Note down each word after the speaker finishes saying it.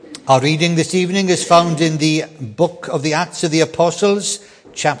Our reading this evening is found in the book of the Acts of the Apostles,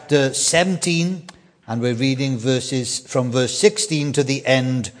 chapter 17, and we're reading verses from verse 16 to the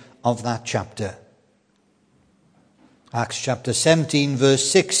end of that chapter. Acts chapter 17, verse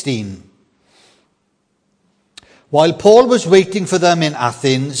 16. While Paul was waiting for them in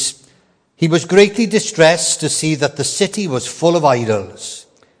Athens, he was greatly distressed to see that the city was full of idols.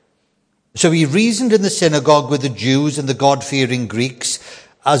 So he reasoned in the synagogue with the Jews and the God-fearing Greeks,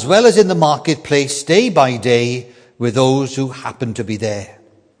 as well as in the marketplace day by day with those who happened to be there.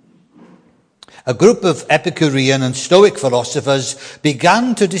 A group of Epicurean and Stoic philosophers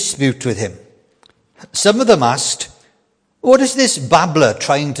began to dispute with him. Some of them asked, "What is this babbler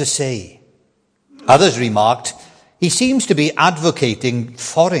trying to say?" Others remarked, "He seems to be advocating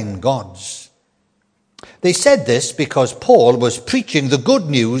foreign gods." They said this because Paul was preaching the good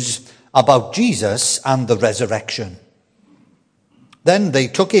news about Jesus and the resurrection. Then they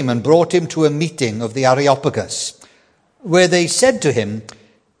took him and brought him to a meeting of the Areopagus, where they said to him,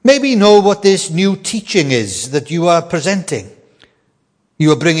 "May we know what this new teaching is that you are presenting?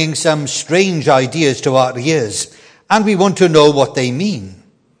 You are bringing some strange ideas to our ears, and we want to know what they mean."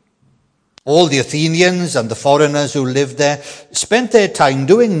 All the Athenians and the foreigners who lived there spent their time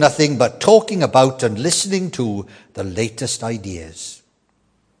doing nothing but talking about and listening to the latest ideas.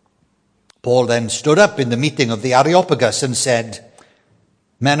 Paul then stood up in the meeting of the Areopagus and said,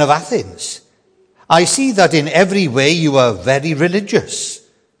 "Men of Athens, I see that in every way you are very religious.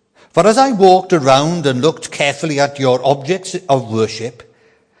 For as I walked around and looked carefully at your objects of worship,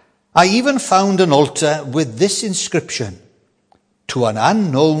 I even found an altar with this inscription, 'To an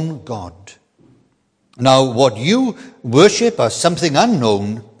unknown God.' Now what you worship as something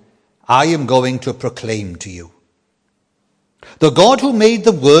unknown, I am going to proclaim to you. The God who made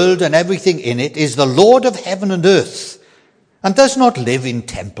the world and everything in it is the Lord of heaven and earth, and does not live in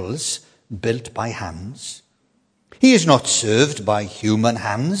temples built by hands. He is not served by human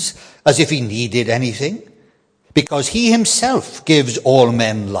hands as if he needed anything, because he himself gives all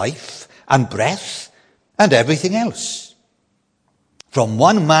men life and breath and everything else. From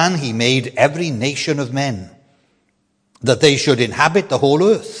one man he made every nation of men, that they should inhabit the whole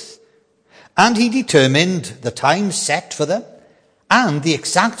earth, and he determined the time set for them and the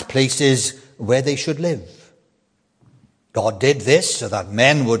exact places where they should live. God did this so that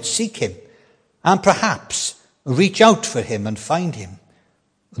men would seek him and perhaps reach out for him and find him,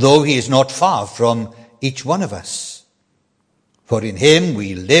 though he is not far from each one of us. For in him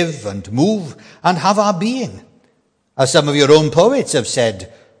we live and move and have our being. As some of your own poets have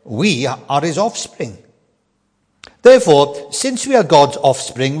said, we are his offspring. Therefore, since we are God's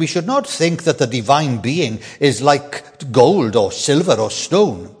offspring, we should not think that the divine being is like gold or silver or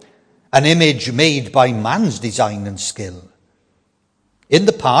stone, an image made by man's design and skill. In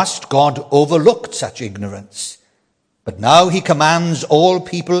the past, God overlooked such ignorance, but now he commands all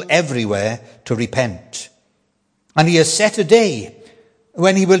people everywhere to repent. And he has set a day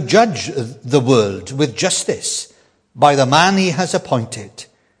when he will judge the world with justice by the man he has appointed,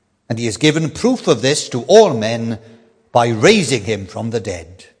 and he has given proof of this to all men by raising him from the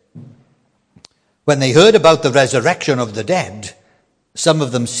dead." When they heard about the resurrection of the dead, some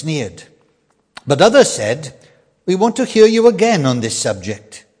of them sneered. But others said, "We want to hear you again on this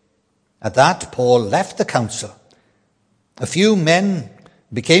subject." At that, Paul left the council. A few men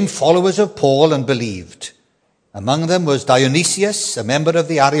became followers of Paul and believed. Among them was Dionysius, a member of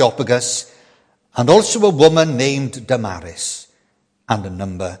the Areopagus, and also a woman named Damaris, and a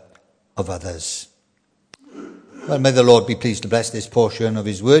number of others. Well, may the Lord be pleased to bless this portion of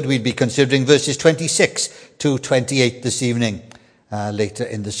his word. We'll be considering verses 26 to 28 this evening, later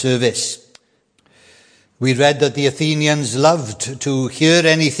in the service. We read that the Athenians loved to hear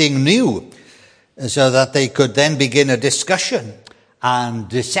anything new so that they could then begin a discussion and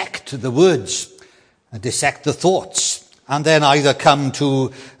dissect the words, dissect the thoughts, and then either come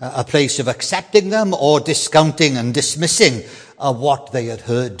to a place of accepting them or discounting and dismissing what they had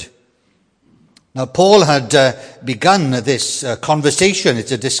heard. Now, Paul had begun this conversation.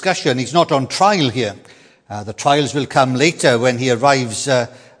 It's a discussion. He's not on trial here. The trials will come later when he arrives at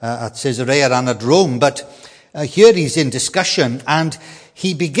Caesarea and at Rome. But here he's in discussion, and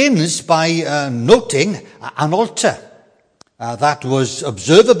he begins by noting an altar that was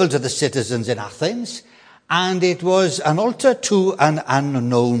observable to the citizens in Athens, and it was an altar to an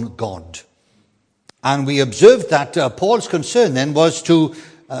unknown God. And we observed that Paul's concern then was to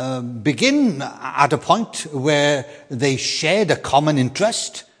begin at a point where they shared a common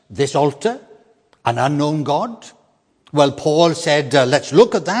interest, this altar, an unknown God. Well, Paul said, let's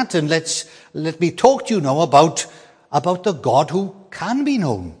look at that and let me talk to you now about the God who can be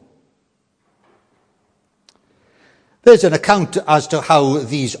known. There's an account as to how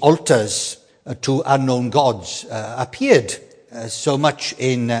these altars to unknown gods appeared so much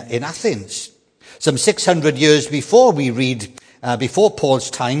in Athens. Some 600 years before, we read, before Paul's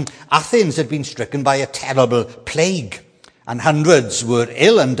time, Athens had been stricken by a terrible plague, and hundreds were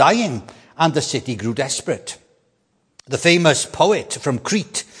ill and dying, and the city grew desperate. The famous poet from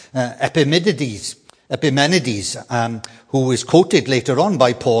Crete, Epimenides, who is quoted later on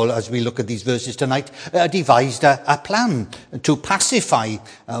by Paul as we look at these verses tonight, devised a plan to pacify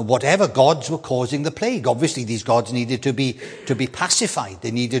whatever gods were causing the plague. Obviously, these gods needed to be pacified.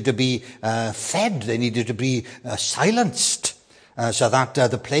 They needed to be fed. They needed to be silenced so that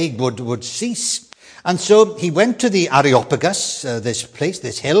the plague would cease. And so he went to the Areopagus, this place,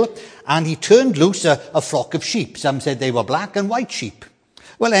 this hill, and he turned loose a flock of sheep. Some said they were black and white sheep.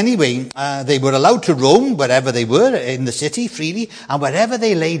 Well, anyway, they were allowed to roam wherever they were in the city freely, and wherever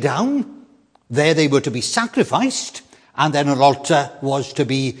they lay down, there they were to be sacrificed, and then an altar was to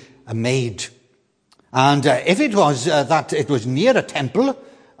be made. And if it was that it was near a temple,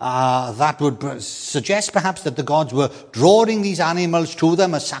 that would suggest perhaps that the gods were drawing these animals to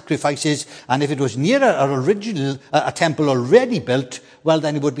them as sacrifices, and if it was near a temple already built, well,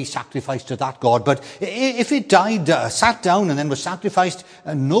 then it would be sacrificed to that god. But if it died, sat down and then was sacrificed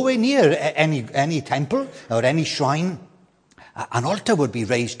nowhere near any temple or any shrine, an altar would be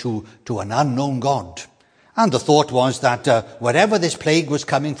raised to an unknown god. And the thought was that wherever this plague was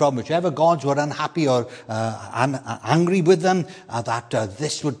coming from, whichever gods were unhappy or angry with them, that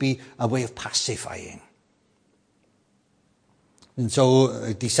this would be a way of pacifying. And so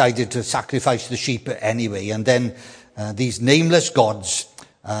it decided to sacrifice the sheep anyway. And then these nameless gods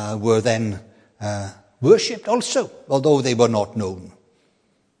were then worshipped also, although they were not known.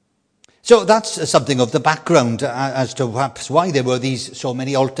 So that's something of the background as to perhaps why there were so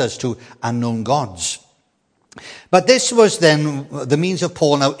many altars to unknown gods. But this was then the means of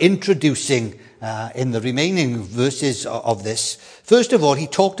Paul now introducing in the remaining verses of this. First of all, he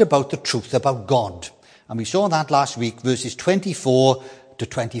talked about the truth about God. And we saw that last week, verses 24 to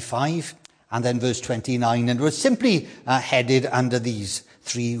 25, and then verse 29. And it was simply headed under these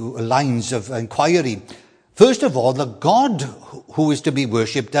three lines of inquiry. First of all, the God who is to be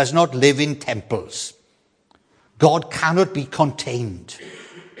worshipped does not live in temples. God cannot be contained.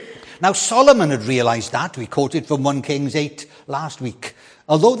 Now, Solomon had realized that. We quoted from 1 Kings 8 last week.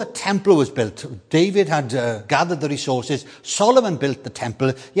 Although the temple was built, David had gathered the resources, Solomon built the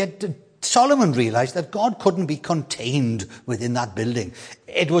temple, yet Solomon realized that God couldn't be contained within that building.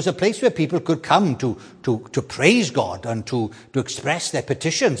 It was a place where people could come to praise God and to express their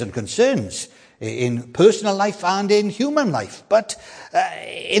petitions and concerns in personal life and in human life. But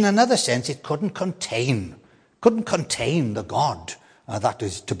in another sense, it couldn't contain the God that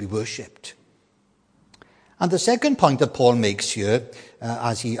is to be worshipped. And the second point that Paul makes here,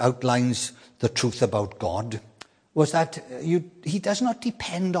 as he outlines the truth about God, was that he does not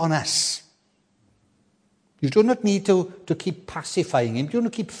depend on us. You do not need to keep pacifying him. You do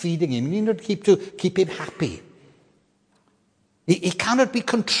not keep feeding him. You need not keep him happy. He cannot be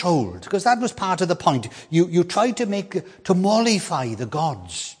controlled, because that was part of the point. You tried to mollify the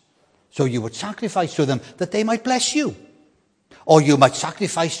gods. So you would sacrifice to them that they might bless you. Or you might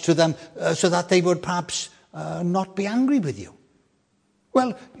sacrifice to them so that they would perhaps not be angry with you.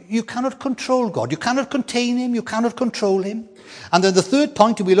 Well, you cannot control God. You cannot contain him. You cannot control him. And then the third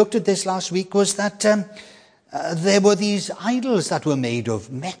point, we looked at this last week, was that there were these idols that were made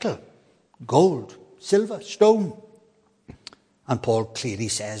of metal, gold, silver, stone. And Paul clearly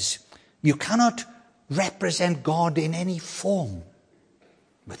says, you cannot represent God in any form.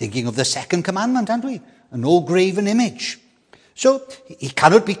 We're thinking of the second commandment, aren't we? No graven image. So he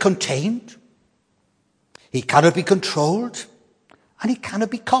cannot be contained, he cannot be controlled, and he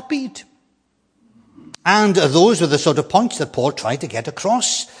cannot be copied. And those were the sort of points that Paul tried to get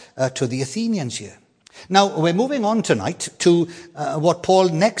across to the Athenians here. Now, we're moving on tonight to what Paul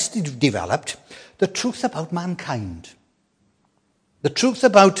next developed, the truth about mankind, the truth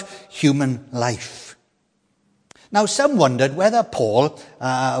about human life. Now, some wondered whether Paul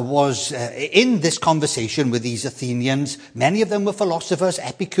was in this conversation with these Athenians. Many of them were philosophers.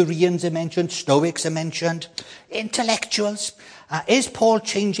 Epicureans are mentioned. Stoics are mentioned. Intellectuals. Is Paul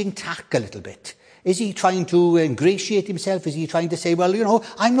changing tack a little bit? Is he trying to ingratiate himself? Is he trying to say, well,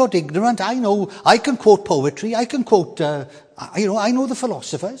 I'm not ignorant. I know I can quote poetry. I can quote, I know the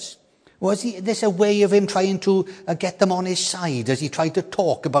philosophers. Was this a way of him trying to get them on his side as he tried to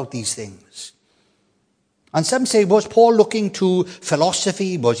talk about these things? And some say, was Paul looking to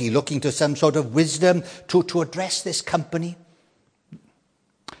philosophy? Was he looking to some sort of wisdom to address this company?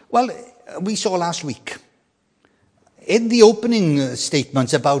 Well, we saw last week, in the opening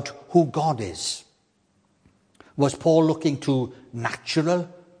statements about who God is, was Paul looking to natural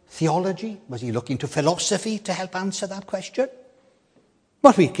theology? Was he looking to philosophy to help answer that question?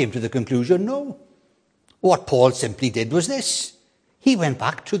 But we came to the conclusion, no. What Paul simply did was this. He went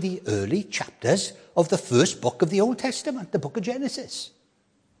back to the early chapters of the first book of the Old Testament, the book of Genesis.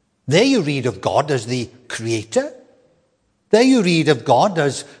 There you read of God as the creator. There you read of God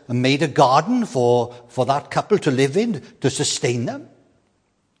as made a garden for that couple to live in, to sustain them.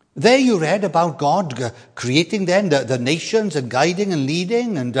 There you read about God creating then the nations and guiding and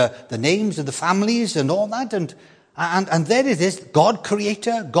leading and the names of the families and all that. And there it is, God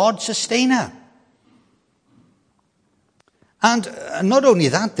creator, God sustainer. And not only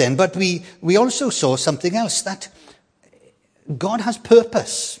that then, but we also saw something else, that God has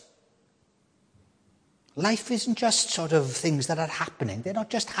purpose. Life isn't just sort of things that are happening. They're not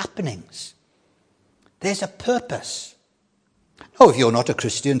just happenings. There's a purpose. Oh, if you're not a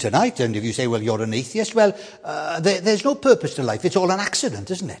Christian tonight, and if you say, well, you're an atheist, well, there's no purpose to life. It's all an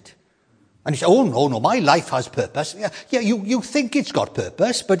accident, isn't it? And you say, oh, no, my life has purpose. Yeah, you think it's got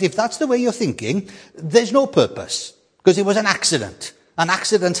purpose, but if that's the way you're thinking, there's no purpose, because it was an accident. And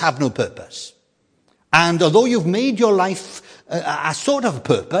accidents have no purpose. And although you've made your life a sort of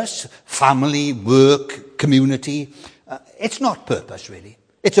purpose, family, work, community, it's not purpose, really.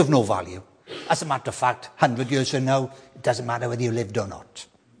 It's of no value. As a matter of fact, 100 years from now, it doesn't matter whether you lived or not.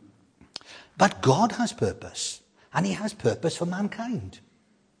 But God has purpose, and he has purpose for mankind.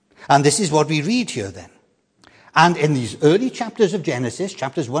 And this is what we read here then. And in these early chapters of Genesis,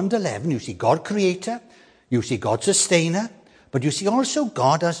 chapters 1 to 11, you see God creator, you see God sustainer, but you see also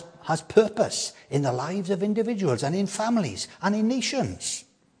God has purpose in the lives of individuals and in families and in nations.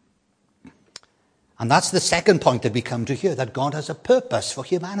 And that's the second point that we come to here, that God has a purpose for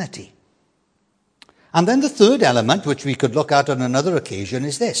humanity. And then the third element, which we could look at on another occasion,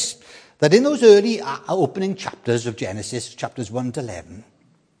 is this, that in those early opening chapters of Genesis, chapters 1 to 11,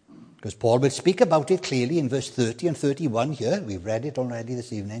 because Paul will speak about it clearly in verse 30 and 31 here, we've read it already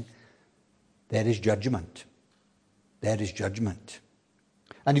this evening, there is judgment. There is judgment.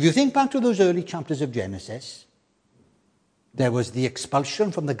 And if you think back to those early chapters of Genesis, there was the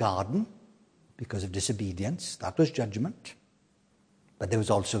expulsion from the garden because of disobedience. That was judgment. But there was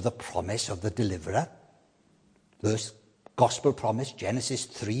also the promise of the deliverer. First gospel promise, Genesis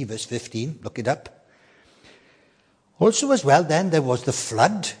 3, verse 15. Look it up. Also as well, then, there was the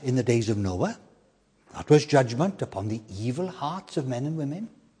flood in the days of Noah. That was judgment upon the evil hearts of men and women.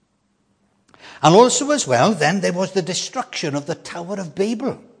 And also as well, then, there was the destruction of the Tower of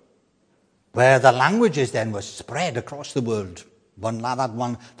Babel, where the languages then were spread across the world.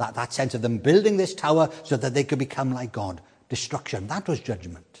 That sense of them building this tower so that they could become like God. Destruction, that was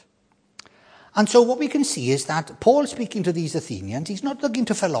judgment. And so what we can see is that Paul, speaking to these Athenians, he's not looking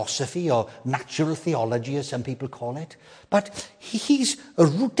to philosophy or natural theology, as some people call it, but he's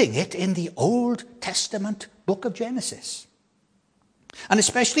rooting it in the Old Testament book of Genesis. And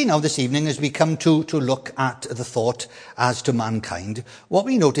especially now this evening, as we come to look at the thought as to mankind, what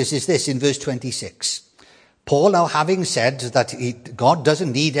we notice is this in verse 26. Paul, now having said that God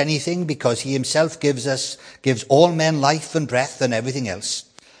doesn't need anything because he himself gives all men life and breath and everything else.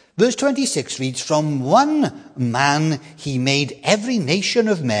 Verse 26 reads, from one man he made every nation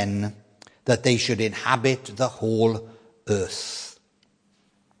of men that they should inhabit the whole earth.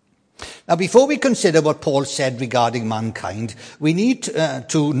 Now, before we consider what Paul said regarding mankind, we need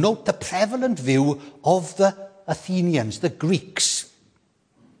to note the prevalent view of the Athenians, the Greeks.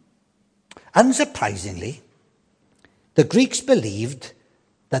 Unsurprisingly, the Greeks believed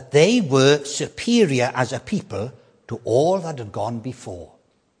that they were superior as a people to all that had gone before.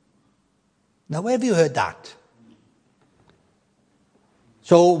 Now, where have you heard that?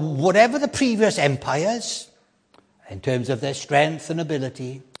 So, whatever the previous empires, in terms of their strength and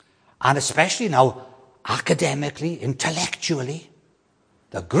ability, and especially now academically, intellectually,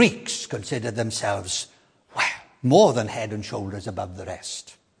 the Greeks considered themselves, well, more than head and shoulders above the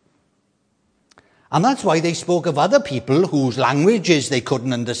rest. And that's why they spoke of other people whose languages they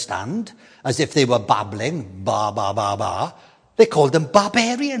couldn't understand, as if they were babbling, ba, ba, ba, ba. They called them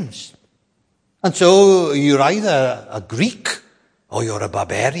barbarians. And so you're either a Greek or you're a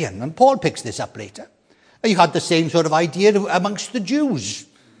barbarian. And Paul picks this up later. You had the same sort of idea amongst the Jews.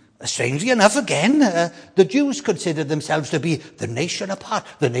 Strangely enough, again, the Jews considered themselves to be the nation apart,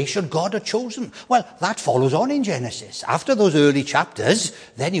 the nation God had chosen. Well, that follows on in Genesis. After those early chapters,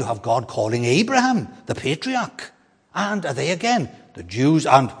 then you have God calling Abraham, the patriarch. And they again, the Jews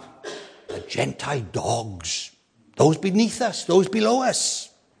and the Gentile dogs, those beneath us, those below us.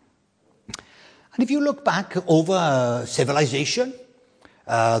 And if you look back over civilization,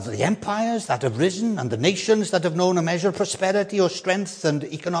 the empires that have risen and the nations that have known a measure of prosperity or strength and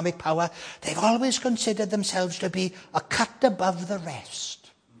economic power, they've always considered themselves to be a cut above the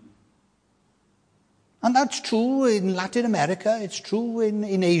rest. And that's true in Latin America, it's true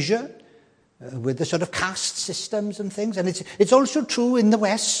in Asia, with the sort of caste systems and things, and it's also true in the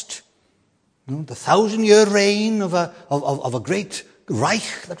West. You know, the 1,000-year reign of a great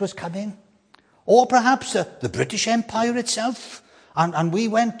Reich that was coming, or perhaps the British Empire itself. And we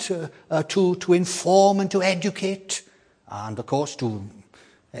went to inform and to educate, and of course to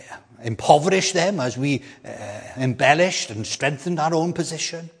impoverish them as we embellished and strengthened our own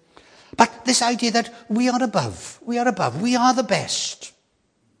position. But this idea that we are above, we are the best.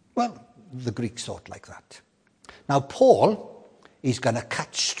 Well, the Greeks thought like that. Now Paul is going to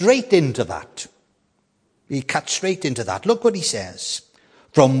cut straight into that. He cuts straight into that. Look what he says.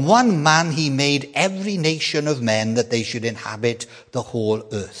 From one man he made every nation of men that they should inhabit the whole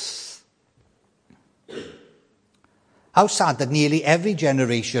earth. How sad that nearly every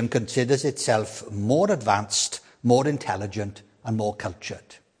generation considers itself more advanced, more intelligent, and more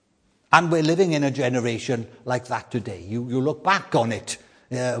cultured. And we're living in a generation like that today. You look back on it,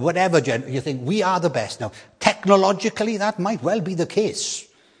 you think we are the best. Now, technologically, that might well be the case.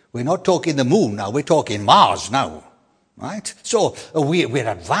 We're not talking the moon now, we're talking Mars now. Right? So we're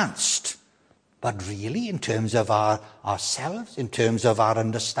advanced. But really, in terms of ourselves, in terms of our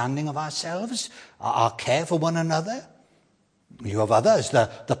understanding of ourselves, our care for one another, you have others.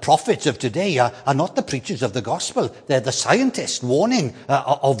 The prophets of today are not the preachers of the gospel. They're the scientists warning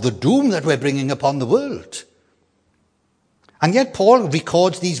of the doom that we're bringing upon the world. And yet Paul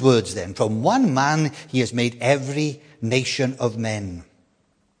records these words then. From one man he has made every nation of men.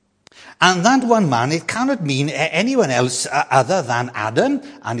 And that one man, it cannot mean anyone else other than Adam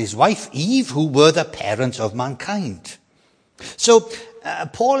and his wife Eve, who were the parents of mankind. So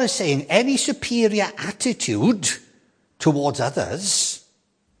Paul is saying any superior attitude towards others,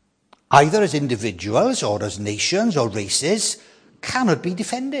 either as individuals or as nations or races, cannot be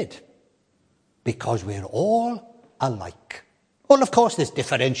defended because we're all alike. Well, of course, there's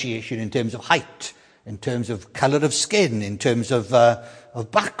differentiation in terms of height, in terms of colour of skin, in terms of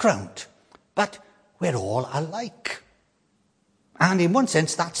background. But we're all alike. And in one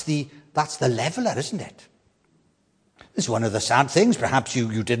sense, that's the leveller, isn't it? It's one of the sad things, perhaps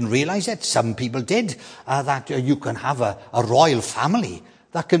you didn't realise it, some people did, that you can have a royal family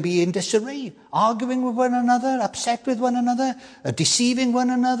that can be in disarray, arguing with one another, upset with one another, deceiving one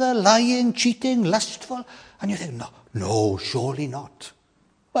another, lying, cheating, lustful. And you think, no, surely not.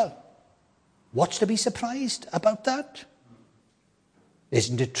 Well, what's to be surprised about that?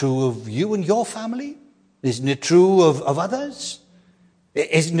 Isn't it true of you and your family? Isn't it true of others?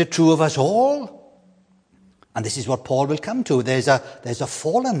 Isn't it true of us all? And this is what Paul will come to. There's a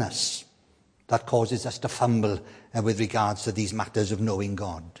fallenness that causes us to fumble with regards to these matters of knowing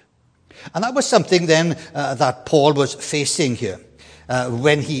God. And that was something then that Paul was facing here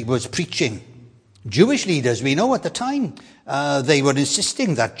when he was preaching. Jewish leaders, we know at the time, they were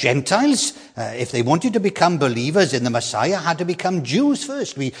insisting that Gentiles, if they wanted to become believers in the Messiah, had to become Jews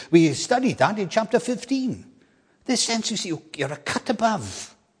first. We studied that in chapter 15. This sense, you see, you're a cut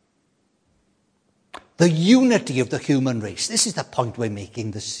above. The unity of the human race. This is the point we're making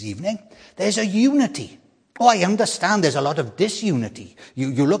this evening. There's a unity. Oh, I understand there's a lot of disunity.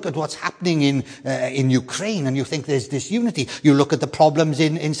 You look at what's happening in Ukraine and you think there's disunity. You look at the problems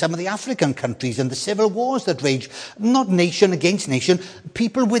in some of the African countries and the civil wars that rage. Not nation against nation,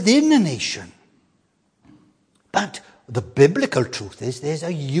 people within a nation. But the biblical truth is there's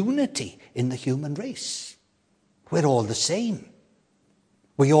a unity in the human race. We're all the same.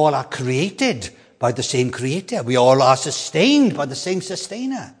 We all are created by the same creator. We all are sustained by the same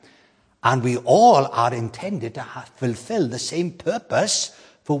sustainer. And we all are intended to fulfill the same purpose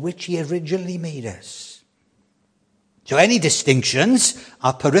for which he originally made us. So any distinctions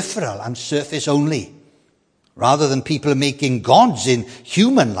are peripheral and surface only. Rather than people making gods in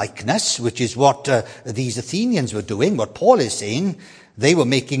human likeness, which is what these Athenians were doing, what Paul is saying, they were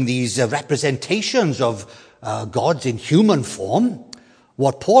making these representations of gods in human form.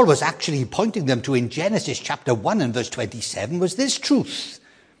 What Paul was actually pointing them to in Genesis chapter 1 and verse 27 was this truth.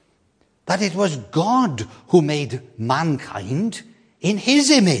 That it was God who made mankind in his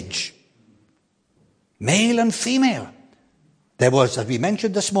image. Male and female. There was, as we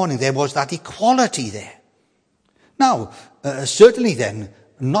mentioned this morning, there was that equality there. Now, certainly then,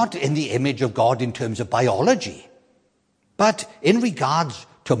 not in the image of God in terms of biology, but in regards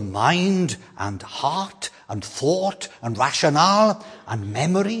to mind and heart and thought and rationale and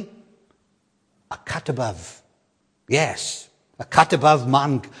memory. a cut above. Yes, a cut above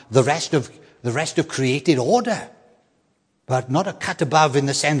man, the rest of created order. But not a cut above in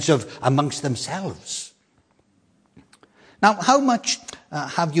the sense of amongst themselves. Now, how much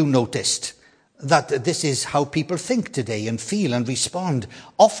have you noticed that this is how people think today and feel and respond?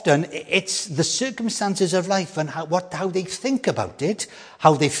 Often it's the circumstances of life and how they think about it,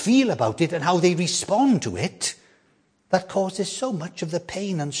 how they feel about it, and how they respond to it that causes so much of the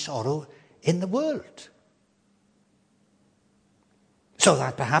pain and sorrow in the world. So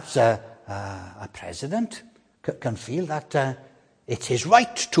that perhaps a president can feel that it's his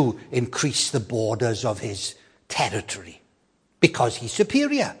right to increase the borders of his territory because he's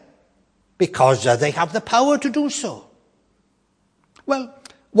superior, because they have the power to do so. Well,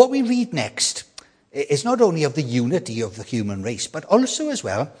 what we read next is not only of the unity of the human race, but also as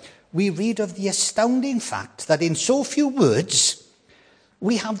well, we read of the astounding fact that in so few words,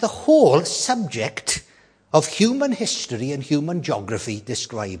 we have the whole subject of human history and human geography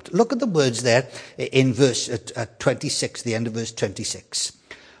described. Look at the words there in verse 26, the end of verse 26.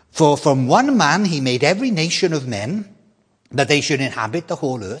 For from one man he made every nation of men, that they should inhabit the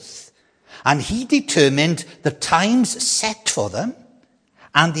whole earth, and he determined the times set for them,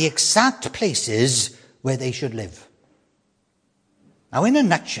 and the exact places where they should live. Now, in a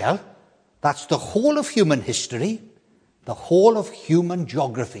nutshell, that's the whole of human history, the whole of human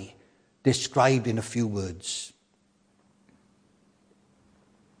geography, described in a few words.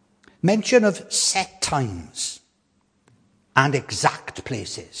 Mention of set times and exact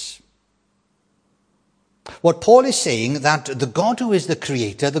places. What Paul is saying, that the God who is the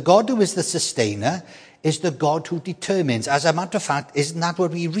creator, the God who is the sustainer, is the God who determines. As a matter of fact, isn't that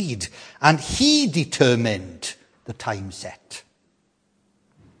what we read? And he determined the time set.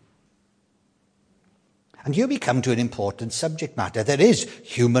 And here we come to an important subject matter. There is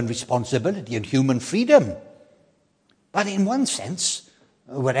human responsibility and human freedom. But in one sense,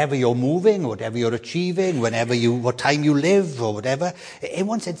 wherever you're moving, whatever you're achieving, what time you live or whatever, in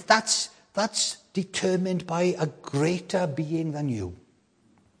one sense, that's determined by a greater being than you.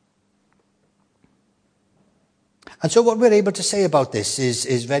 And so what we're able to say about this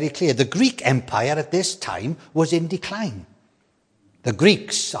is very clear. The Greek Empire at this time was in decline. The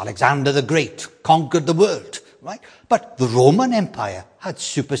Greeks, Alexander the Great, conquered the world, right? But the Roman Empire had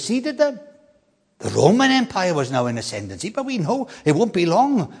superseded them. The Roman Empire was now in ascendancy, but we know it won't be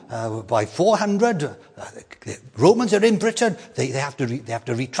long. By 400, the Romans are in Britain. They have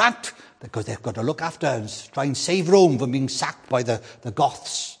to retract because they've got to look after and try and save Rome from being sacked by the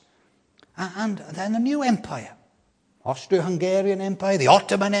Goths. And then a new empire. Austro-Hungarian Empire, the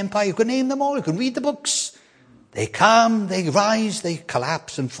Ottoman Empire, you can name them all, you can read the books. They come, they rise, they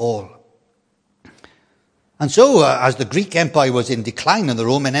collapse and fall. And so, as the Greek Empire was in decline and the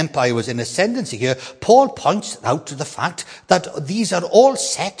Roman Empire was in ascendancy here, Paul points out to the fact that these are all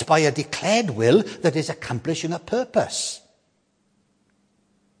set by a declared will that is accomplishing a purpose.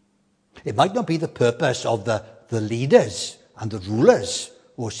 It might not be the purpose of the leaders and the rulers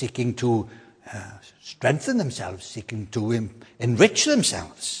who are seeking to strengthen themselves, seeking to enrich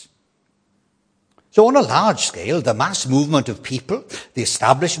themselves. So on a large scale, the mass movement of people, the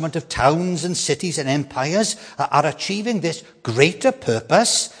establishment of towns and cities and empires are achieving this greater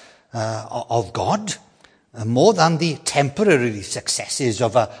purpose of God more than the temporary successes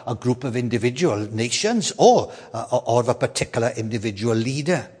of a group of individual nations or of a particular individual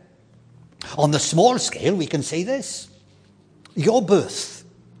leader. On the small scale, we can say this. Your birth,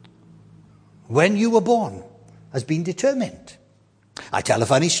 when you were born, has been determined. I tell a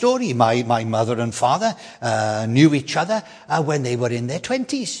funny story. My mother and father knew each other when they were in their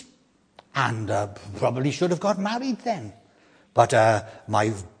 20s and probably should have got married then. But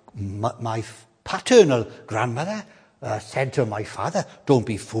my paternal grandmother said to my father, "Don't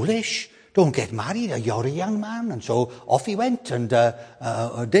be foolish, don't get married, you're a young man." And so off he went and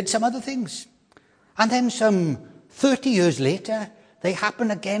did some other things. And then some 30 years later, they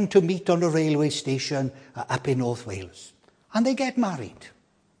happen again to meet on a railway station up in North Wales. And they get married.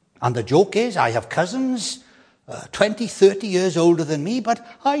 And the joke is, I have cousins 20, 30 years older than me, but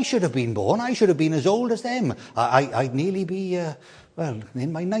I should have been born. I should have been as old as them. I'd nearly be, in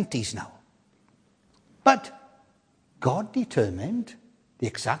my 90s now. But God determined the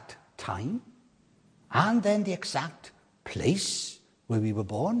exact time and then the exact place where we were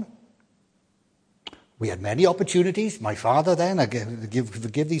born. We had many opportunities. My father then, I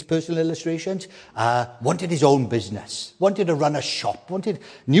give these personal illustrations, wanted his own business, wanted to run a shop, wanted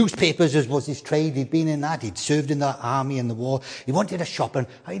newspapers was his trade. He'd been in that. He'd served in the army in the war. He wanted a shop, and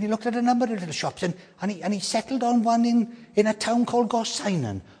he looked at a number of little shops, and he settled on one in a town called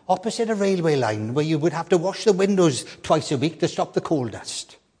Gorsinan, opposite a railway line where you would have to wash the windows twice a week to stop the coal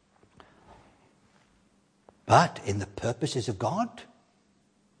dust. But in the purposes of God,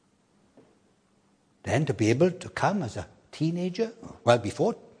 then to be able to come as a teenager, well,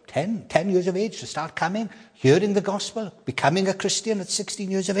 before 10 years of age, to start coming, hearing the gospel, becoming a Christian at 16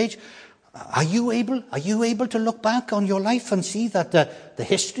 years of age, are you able to look back on your life and see that the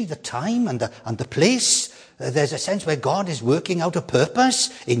history, the time, and the place, there's a sense where God is working out a purpose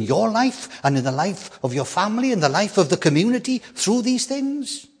in your life and in the life of your family and the life of the community through these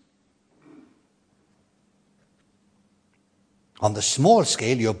things? On the small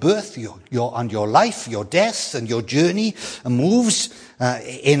scale, your birth, your life, your death, and your journey moves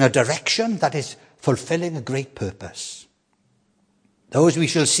in a direction that is fulfilling a great purpose. Those we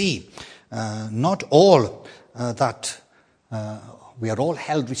shall see, not all we are all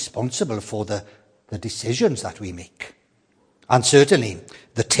held responsible for the decisions that we make. And certainly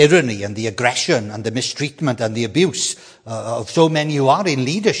the tyranny and the aggression and the mistreatment and the abuse of so many who are in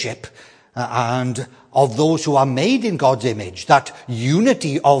leadership and of those who are made in God's image, that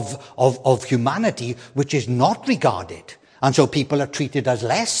unity of humanity which is not regarded, and so people are treated as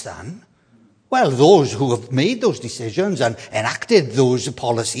less than. Well, those who have made those decisions and enacted those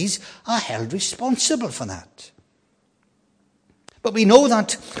policies are held responsible for that. But we know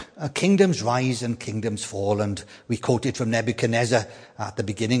that kingdoms rise and kingdoms fall, and we quoted from Nebuchadnezzar at the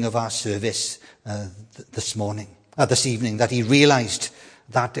beginning of our service this evening, that he realized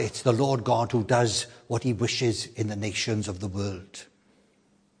that it's the Lord God who does what he wishes in the nations of the world.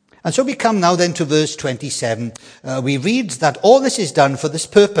 And so we come now then to verse 27. We read that all this is done for this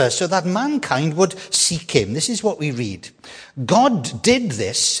purpose, so that mankind would seek him. This is what we read. God did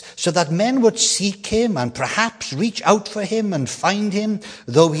this so that men would seek him and perhaps reach out for him and find him,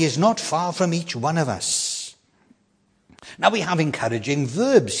 though he is not far from each one of us. Now we have encouraging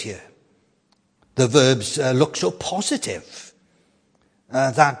verbs here. The verbs look so positive.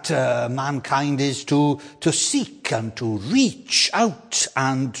 That mankind is to seek and to reach out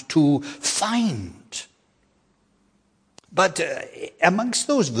and to find. But amongst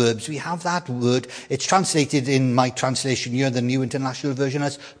those verbs, we have that word. It's translated in my translation here, the New International Version,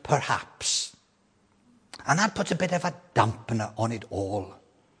 as perhaps. And that puts a bit of a dampener on it all.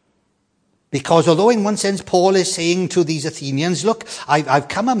 Because although in one sense Paul is saying to these Athenians, look, I've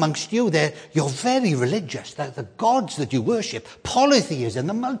come amongst you, you're very religious, the gods that you worship, polytheism,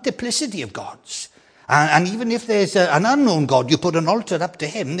 the multiplicity of gods. And even if there's an unknown God, you put an altar up to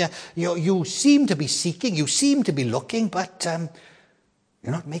him, you seem to be seeking, you seem to be looking, but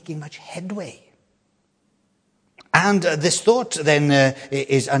you're not making much headway. And this thought then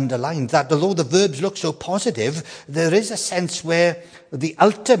is underlined, that although the verbs look so positive, there is a sense where the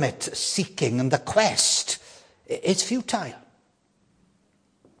ultimate seeking and the quest is futile.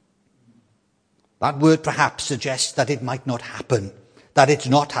 That word perhaps suggests that it might not happen, that it's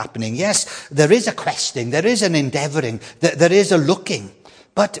not happening. Yes, there is a questing, there is an endeavouring, there is a looking.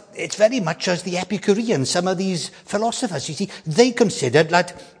 But it's very much as the Epicureans, some of these philosophers, you see, they considered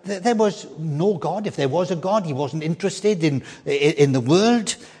that there was no God. If there was a God, he wasn't interested in the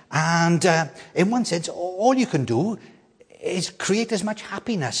world. And in one sense, all you can do is create as much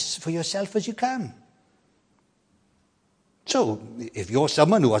happiness for yourself as you can. So if you're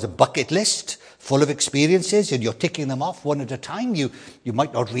someone who has a bucket list full of experiences and you're ticking them off one at a time, you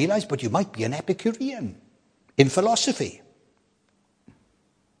might not realize, but you might be an Epicurean in philosophy.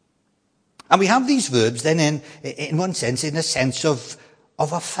 And we have these verbs then in one sense, in a sense of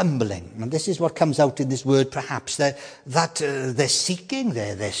a fumbling. And this is what comes out in this word perhaps, that they're seeking,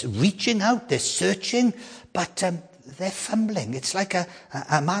 they're reaching out, they're searching, but they're fumbling. It's like a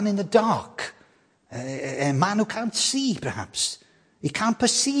man in the dark, a man who can't see perhaps. He can't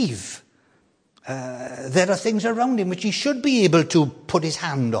perceive. There are things around him which he should be able to put his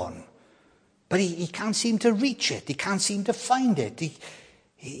hand on. But he can't seem to reach it. He can't seem to find it.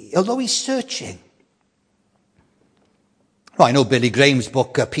 Although he's searching. Well, I know Billy Graham's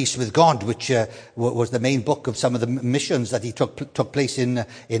book, Peace with God, which was the main book of some of the missions that he took place in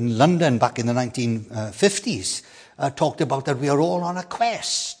London back in the 1950s, talked about that we are all on a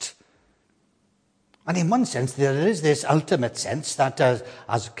quest. And in one sense, there is this ultimate sense that,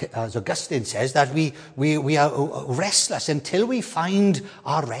 as Augustine says, that we are restless until we find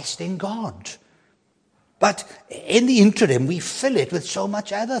our rest in God. But in the interim, we fill it with so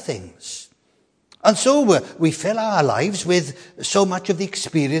much other things. And so we fill our lives with so much of the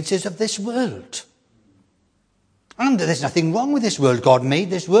experiences of this world. And there's nothing wrong with this world. God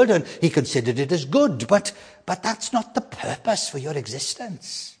made this world and he considered it as good. But that's not the purpose for your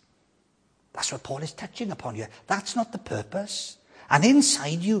existence. That's what Paul is touching upon here. That's not the purpose. And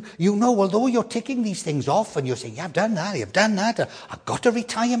inside you, although you're ticking these things off and you're saying, yeah, I've done that, I've got a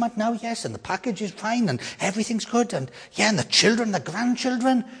retirement now, yes, and the package is fine and everything's good, and yeah, and the children, the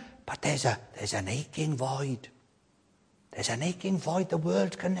grandchildren, but there's an aching void. There's an aching void the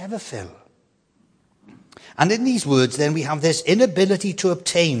world can never fill. And in these words, then, we have this inability to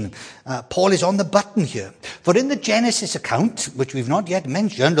obtain. Paul is on the button here. For in the Genesis account, which we've not yet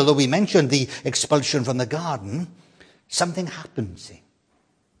mentioned, although we mentioned the expulsion from the garden, something happened, see,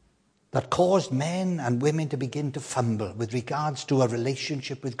 that caused men and women to begin to fumble with regards to a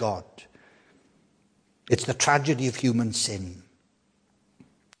relationship with God. It's the tragedy of human sin.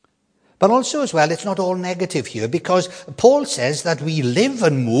 But also as well, it's not all negative here, because Paul says that we live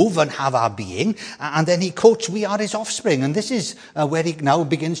and move and have our being, and then he quotes, we are his offspring. And this is where he now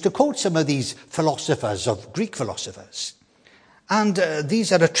begins to quote some of these philosophers, of Greek philosophers. And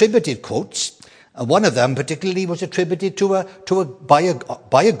these are attributed quotes. One of them particularly was attributed by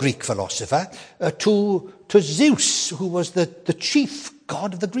a Greek philosopher to Zeus, who was the chief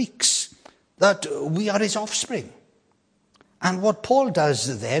god of the Greeks, that we are his offspring. And what Paul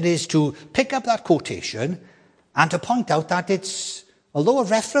does there is to pick up that quotation and to point out that it's, although a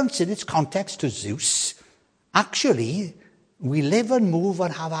reference in its context to Zeus, actually we live and move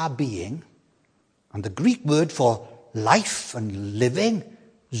and have our being. And the Greek word for life and living,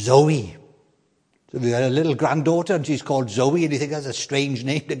 Zoe. So we had a little granddaughter and she's called Zoe, and you think that's a strange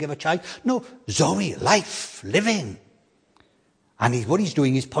name to give a child. No, Zoe, life, living. And what he's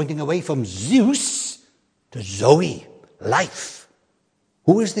doing is pointing away from Zeus to Zoe. Life.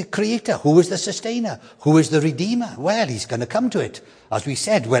 Who is the creator? Who is the sustainer? Who is the redeemer? Well, he's going to come to it. As we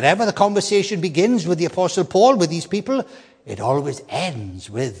said, wherever the conversation begins with the Apostle Paul, with these people, it always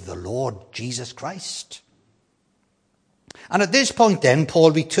ends with the Lord Jesus Christ. And at this point then, Paul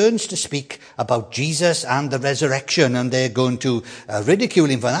returns to speak about Jesus and the resurrection, and they're going to ridicule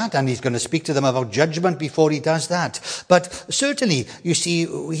him for that, and he's going to speak to them about judgment before he does that. But certainly, you see,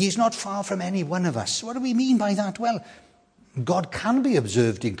 he's not far from any one of us. What do we mean by that? Well, God can be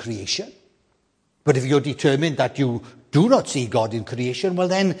observed in creation. But if you're determined that you do not see God in creation, well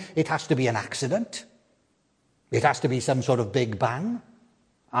then it has to be an accident. It has to be some sort of big bang.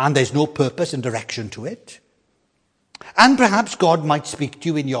 And there's no purpose and direction to it. And perhaps God might speak to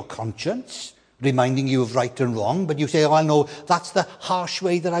you in your conscience, reminding you of right and wrong. But you say, oh, no, that's the harsh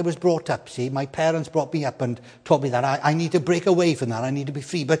way that I was brought up. See, my parents brought me up and taught me that. I need to break away from that. I need to be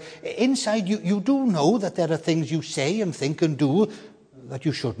free. But inside you do know that there are things you say and think and do that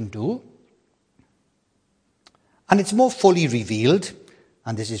you shouldn't do. And it's more fully revealed,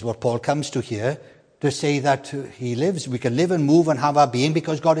 and this is what Paul comes to here, to say that we can live and move and have our being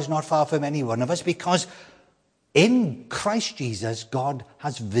because God is not far from any one of us, because in Christ Jesus, God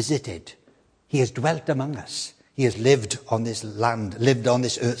has visited. He has dwelt among us. He has lived on this land, lived on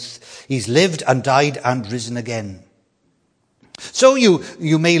this earth. He's lived and died and risen again. So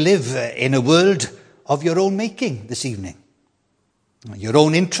you may live in a world of your own making this evening. Your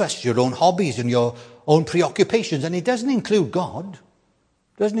own interests, your own hobbies, and your own preoccupations. And it doesn't include God.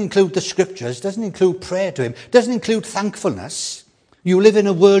 Doesn't include the scriptures. Doesn't include prayer to him. Doesn't include thankfulness. You live in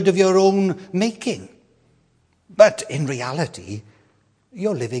a world of your own making. But in reality,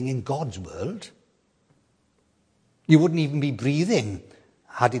 you're living in God's world. You wouldn't even be breathing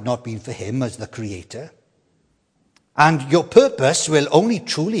had it not been for him as the creator. And your purpose will only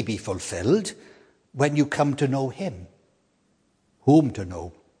truly be fulfilled when you come to know him. Whom to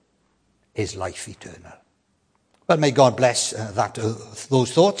know is life eternal. Well, may God bless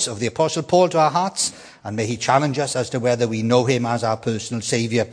those thoughts of the Apostle Paul to our hearts, and may he challenge us as to whether we know him as our personal Saviour.